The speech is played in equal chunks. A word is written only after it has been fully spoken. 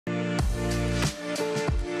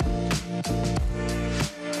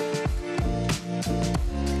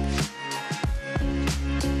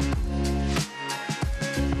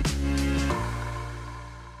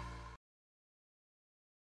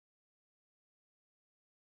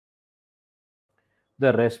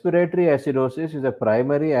The respiratory acidosis is a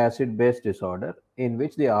primary acid-base disorder in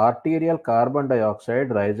which the arterial carbon dioxide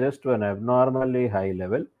rises to an abnormally high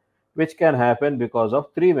level, which can happen because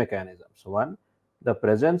of three mechanisms. One, the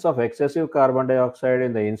presence of excessive carbon dioxide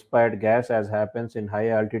in the inspired gas, as happens in high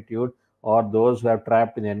altitude or those who are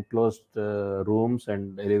trapped in enclosed rooms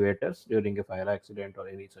and elevators during a fire accident or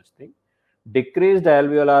any such thing. Decreased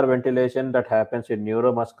alveolar ventilation that happens in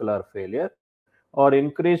neuromuscular failure, or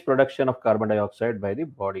increased production of carbon dioxide by the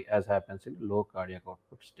body, as happens in low cardiac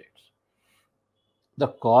output states. The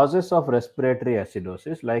causes of respiratory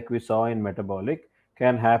acidosis, like we saw in metabolic,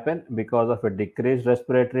 can happen because of a decreased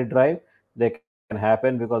respiratory drive. They can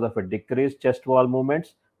happen because of a decreased chest wall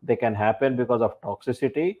movements. They can happen because of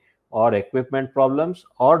toxicity or equipment problems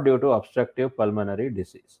or due to obstructive pulmonary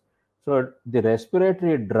disease. So, the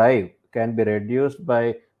respiratory drive can be reduced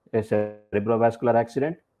by a cerebrovascular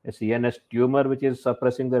accident, a CNS tumor which is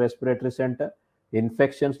suppressing the respiratory center,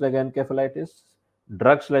 infections like encephalitis,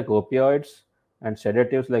 drugs like opioids, and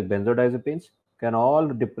sedatives like benzodiazepines can all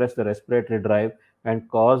depress the respiratory drive and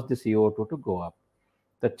cause the CO2 to go up.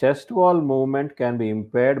 The chest wall movement can be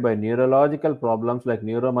impaired by neurological problems like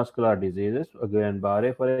neuromuscular diseases,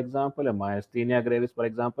 Guillain-Barré, for example, a myasthenia gravis, for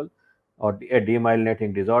example, or a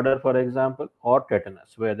demyelinating disorder, for example, or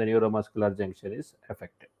tetanus, where the neuromuscular junction is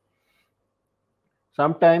affected.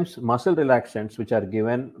 Sometimes muscle relaxants, which are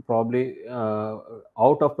given probably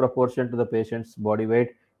out of proportion to the patient's body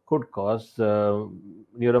weight, could cause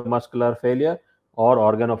neuromuscular failure or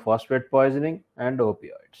organophosphate poisoning and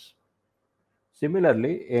opioids.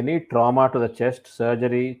 Similarly, any trauma to the chest,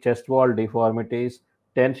 surgery, chest wall deformities,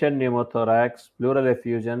 tension pneumothorax, pleural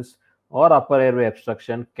effusions, or upper airway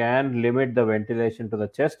obstruction can limit the ventilation to the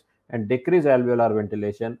chest and decrease alveolar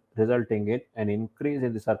ventilation, resulting in an increase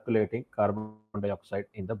in the circulating carbon dioxide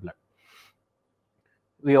in the blood.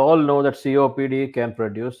 We all know that COPD can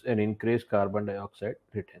produce an increased carbon dioxide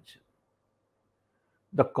retention.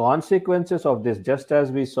 The consequences of this, just as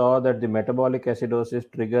we saw that the metabolic acidosis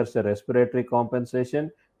triggers a respiratory compensation,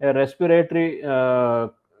 a respiratory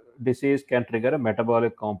disease can trigger a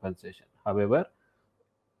metabolic compensation. However,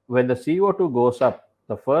 when the CO2 goes up,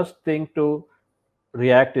 the first thing to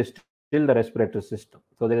react is still the respiratory system.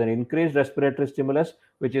 So there is an increased respiratory stimulus,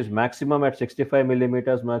 which is maximum at 65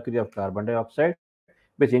 millimeters mercury of carbon dioxide,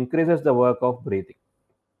 which increases the work of breathing.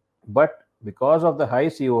 But because of the high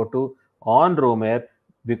CO2 on room air,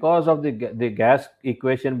 because of the gas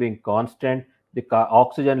equation being constant, the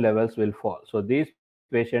oxygen levels will fall. So these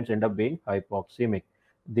patients end up being hypoxemic.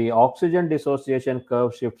 The oxygen dissociation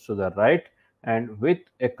curve shifts to the right, and with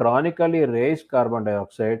a chronically raised carbon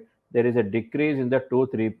dioxide, there is a decrease in the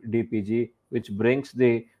 2,3-DPG, which brings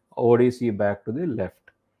the ODC back to the left.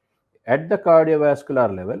 At the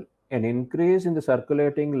cardiovascular level, an increase in the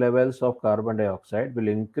circulating levels of carbon dioxide will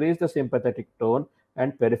increase the sympathetic tone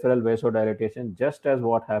and peripheral vasodilatation, just as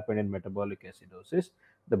what happened in metabolic acidosis.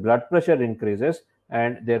 The blood pressure increases,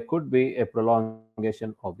 and there could be a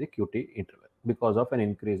prolongation of the QT interval because of an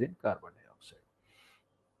increase in carbon dioxide.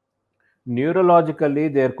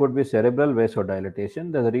 Neurologically, there could be cerebral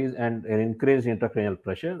vasodilatation and an increased intracranial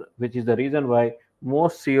pressure, which is the reason why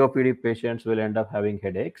most COPD patients will end up having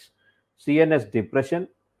headaches, CNS depression,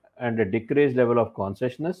 and a decreased level of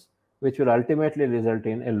consciousness, which will ultimately result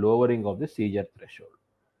in a lowering of the seizure threshold.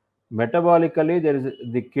 Metabolically,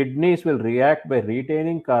 the kidneys will react by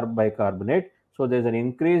retaining bicarbonate, so there is an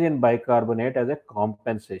increase in bicarbonate as a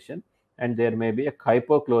compensation, and there may be a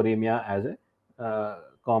hypochloremia as a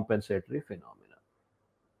compensatory phenomenon.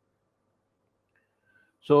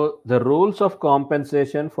 So the rules of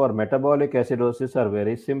compensation for metabolic acidosis are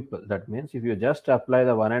very simple. That means if you just apply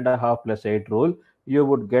the 1.5 plus 8 rule, you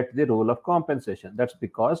would get the rule of compensation. That's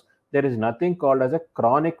because there is nothing called as a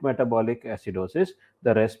chronic metabolic acidosis.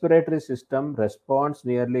 The respiratory system responds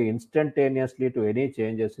nearly instantaneously to any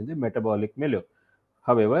changes in the metabolic milieu.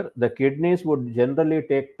 However, the kidneys would generally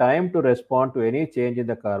take time to respond to any change in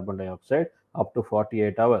the carbon dioxide, up to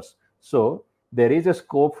 48 hours. So, there is a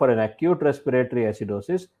scope for an acute respiratory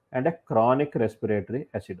acidosis and a chronic respiratory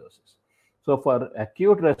acidosis. So, for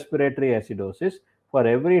acute respiratory acidosis, for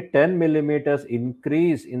every 10 millimeters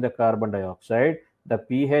increase in the carbon dioxide, the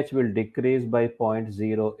pH will decrease by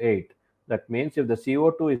 0.08. That means if the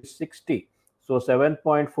CO2 is 60, so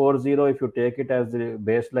 7.40, if you take it as the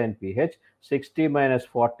baseline pH, 60 minus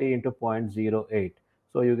 40 into 0.08.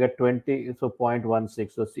 So you get 20, so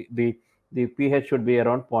 0.16. So the pH should be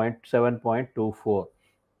around 7.24.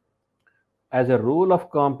 As a rule of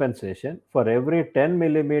compensation, for every 10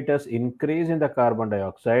 millimeters increase in the carbon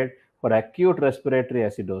dioxide, for acute respiratory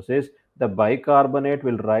acidosis, the bicarbonate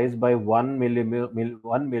will rise by 1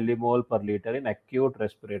 millimole per liter in acute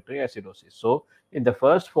respiratory acidosis. So, in the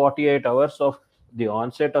first 48 hours of the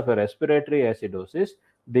onset of a respiratory acidosis,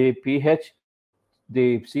 the pH,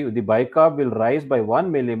 the bicarb will rise by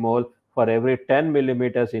 1 millimole for every 10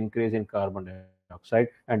 millimeters increase in carbon dioxide,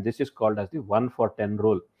 and this is called as the 1 for 10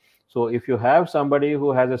 rule. So, if you have somebody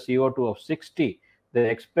who has a CO2 of 60, the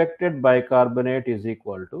expected bicarbonate is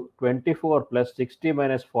equal to 24 plus 60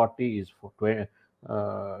 minus 40 is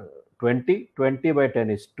 20. 20 by 10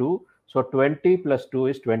 is 2. So 20 plus 2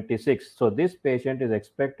 is 26. So this patient is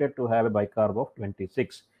expected to have a bicarb of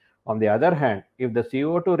 26. On the other hand, if the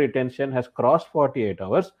CO2 retention has crossed 48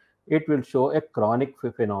 hours, it will show a chronic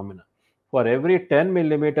phenomena. For every 10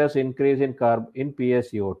 millimeters increase in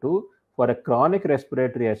PaCO2, for a chronic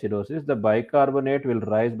respiratory acidosis, the bicarbonate will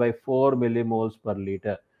rise by 4 millimoles per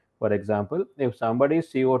liter. For example, if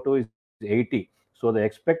somebody's CO2 is 80, so the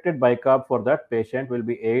expected bicarb for that patient will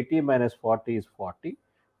be 80 minus 40 is 40.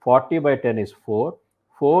 40 by 10 is 4.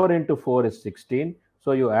 4 into 4 is 16.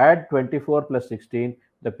 So you add 24 plus 16,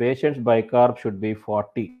 the patient's bicarb should be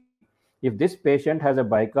 40. If this patient has a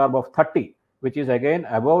bicarb of 30, which is again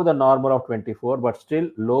above the normal of 24 but still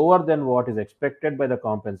lower than what is expected by the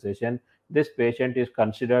compensation, this patient is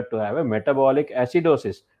considered to have a metabolic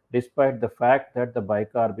acidosis despite the fact that the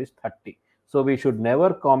bicarb is 30. So we should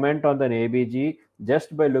never comment on the ABG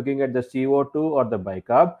just by looking at the CO2 or the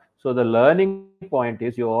bicarb. So the learning point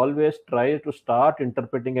is you always try to start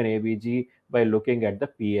interpreting an ABG by looking at the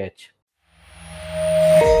pH.